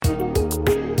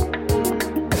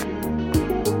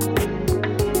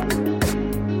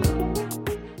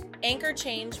for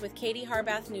Change with Katie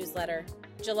Harbath newsletter,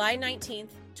 July 19th,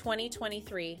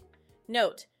 2023.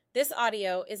 Note, this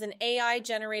audio is an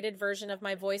AI-generated version of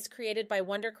my voice created by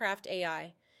Wondercraft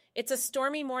AI. It's a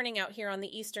stormy morning out here on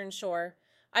the Eastern Shore.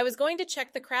 I was going to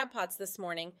check the crab pots this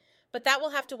morning, but that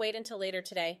will have to wait until later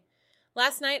today.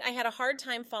 Last night, I had a hard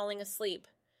time falling asleep.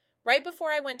 Right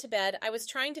before I went to bed, I was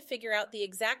trying to figure out the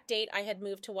exact date I had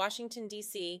moved to Washington,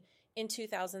 D.C. in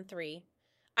 2003.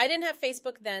 I didn't have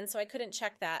Facebook then, so I couldn't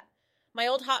check that. My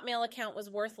old Hotmail account was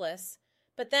worthless.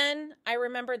 But then I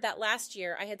remembered that last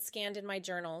year I had scanned in my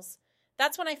journals.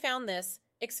 That's when I found this,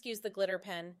 excuse the glitter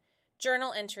pen,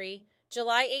 journal entry,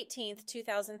 July 18th,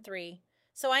 2003.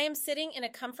 So I am sitting in a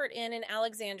comfort inn in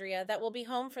Alexandria that will be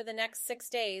home for the next 6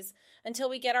 days until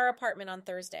we get our apartment on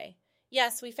Thursday.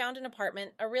 Yes, we found an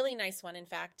apartment, a really nice one, in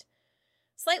fact.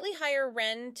 Slightly higher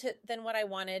rent than what I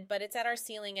wanted, but it's at our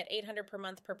ceiling at $800 per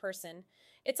month per person.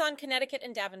 It's on Connecticut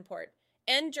and Davenport.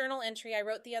 End journal entry I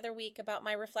wrote the other week about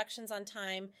my reflections on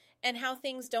time and how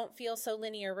things don't feel so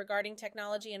linear regarding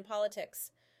technology and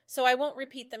politics. So I won't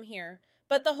repeat them here.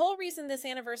 But the whole reason this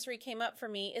anniversary came up for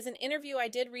me is an interview I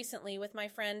did recently with my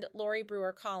friend Lori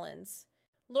Brewer Collins.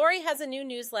 Lori has a new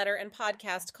newsletter and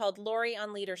podcast called Lori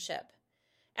on Leadership.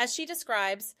 As she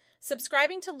describes,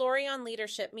 subscribing to Lori on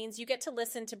Leadership means you get to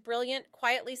listen to brilliant,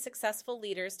 quietly successful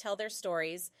leaders tell their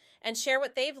stories and share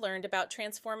what they've learned about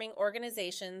transforming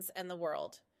organizations and the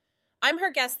world. I'm her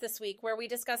guest this week, where we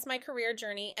discuss my career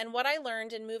journey and what I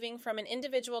learned in moving from an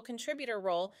individual contributor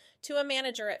role to a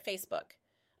manager at Facebook.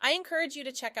 I encourage you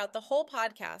to check out the whole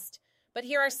podcast, but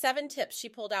here are 7 tips she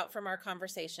pulled out from our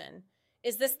conversation.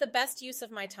 Is this the best use of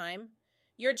my time?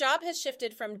 Your job has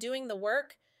shifted from doing the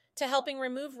work to helping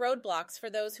remove roadblocks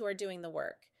for those who are doing the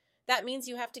work. That means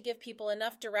you have to give people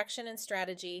enough direction and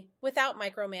strategy without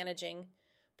micromanaging.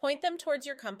 Point them towards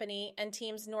your company and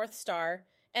team's North Star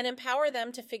and empower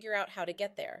them to figure out how to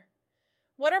get there.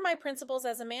 What are my principles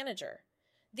as a manager?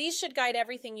 These should guide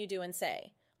everything you do and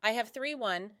say. I have 3.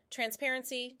 1,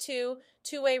 transparency. 2,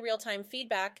 two-way real-time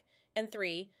feedback. And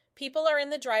 3, people are in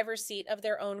the driver's seat of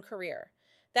their own career.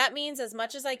 That means as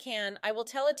much as I can, I will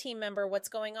tell a team member what's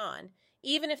going on,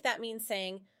 even if that means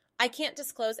saying, I can't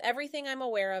disclose everything I'm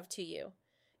aware of to you.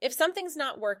 If something's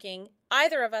not working,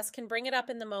 either of us can bring it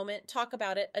up in the moment, talk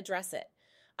about it, address it.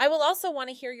 I will also want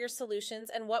to hear your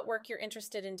solutions and what work you're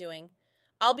interested in doing.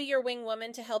 I'll be your wing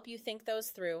woman to help you think those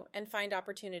through and find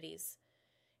opportunities.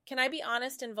 Can I be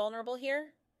honest and vulnerable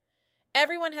here?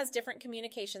 Everyone has different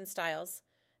communication styles.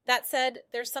 That said,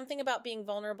 there's something about being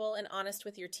vulnerable and honest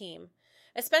with your team,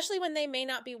 especially when they may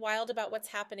not be wild about what's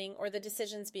happening or the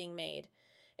decisions being made.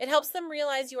 It helps them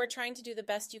realize you are trying to do the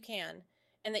best you can,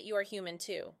 and that you are human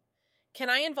too. Can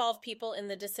I involve people in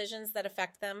the decisions that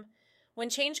affect them? When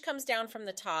change comes down from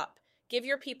the top, give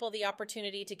your people the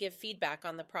opportunity to give feedback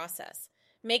on the process.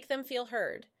 Make them feel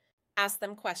heard. Ask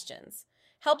them questions.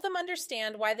 Help them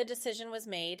understand why the decision was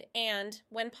made and,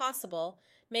 when possible,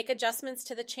 make adjustments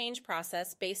to the change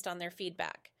process based on their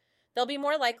feedback. They'll be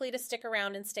more likely to stick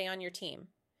around and stay on your team.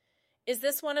 Is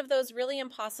this one of those really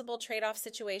impossible trade-off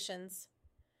situations?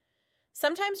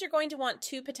 Sometimes you're going to want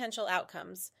 2 potential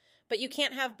outcomes, but you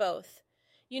can't have both.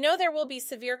 You know there will be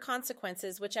severe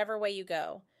consequences whichever way you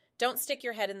go. Don't stick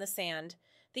your head in the sand.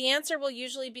 The answer will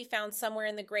usually be found somewhere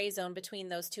in the gray zone between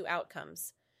those 2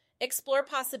 outcomes. Explore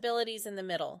possibilities in the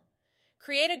middle.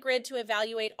 Create a grid to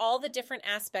evaluate all the different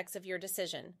aspects of your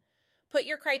decision. Put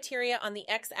your criteria on the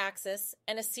x-axis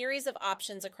and a series of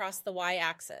options across the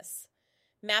y-axis.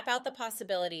 Map out the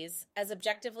possibilities as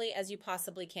objectively as you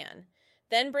possibly can.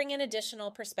 Then bring in additional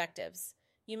perspectives.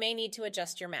 You may need to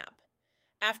adjust your map.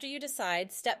 After you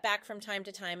decide, step back from time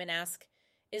to time and ask,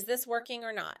 is this working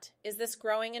or not? Is this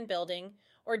growing and building,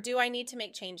 or do I need to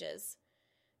make changes?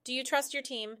 Do you trust your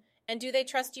team, and do they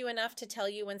trust you enough to tell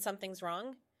you when something's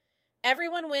wrong?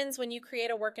 Everyone wins when you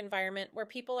create a work environment where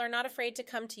people are not afraid to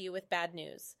come to you with bad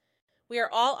news. We are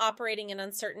all operating in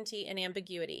uncertainty and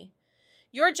ambiguity.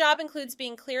 Your job includes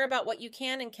being clear about what you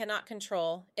can and cannot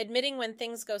control, admitting when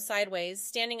things go sideways,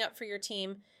 standing up for your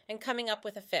team, and coming up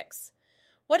with a fix.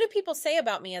 What do people say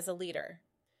about me as a leader?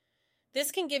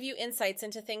 This can give you insights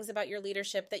into things about your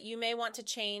leadership that you may want to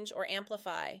change or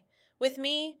amplify. With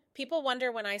me, people wonder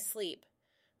when I sleep.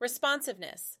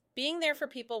 Responsiveness, being there for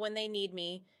people when they need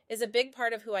me, is a big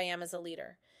part of who I am as a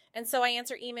leader, and so I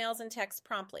answer emails and texts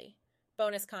promptly.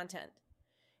 Bonus content.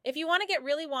 If you want to get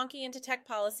really wonky into tech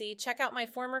policy, check out my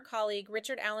former colleague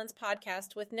Richard Allen's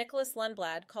podcast with Nicholas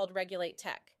Lundblad called Regulate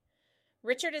Tech.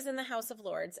 Richard is in the House of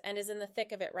Lords and is in the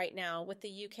thick of it right now with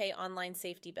the UK online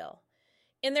safety bill.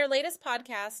 In their latest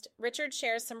podcast, Richard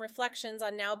shares some reflections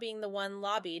on now being the one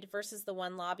lobbied versus the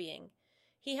one lobbying.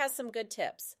 He has some good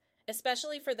tips,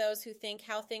 especially for those who think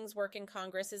how things work in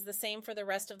Congress is the same for the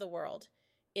rest of the world.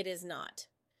 It is not.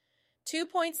 2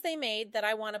 points they made that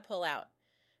I want to pull out.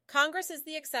 Congress is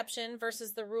the exception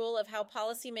versus the rule of how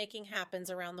policymaking happens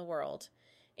around the world.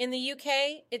 In the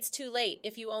UK, it's too late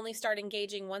if you only start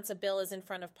engaging once a bill is in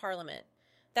front of Parliament.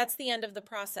 That's the end of the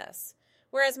process,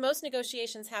 whereas most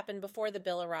negotiations happen before the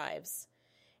bill arrives.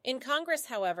 In Congress,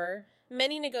 however,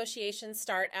 many negotiations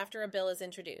start after a bill is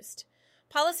introduced.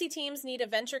 Policy teams need a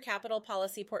venture capital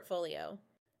policy portfolio.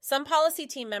 Some policy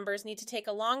team members need to take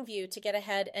a long view to get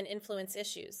ahead and influence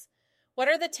issues. What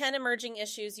are the 10 emerging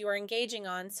issues you are engaging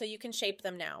on so you can shape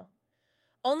them now?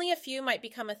 Only a few might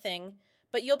become a thing,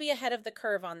 but you'll be ahead of the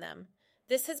curve on them.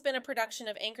 This has been a production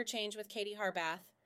of Anchor Change with Katie Harbath.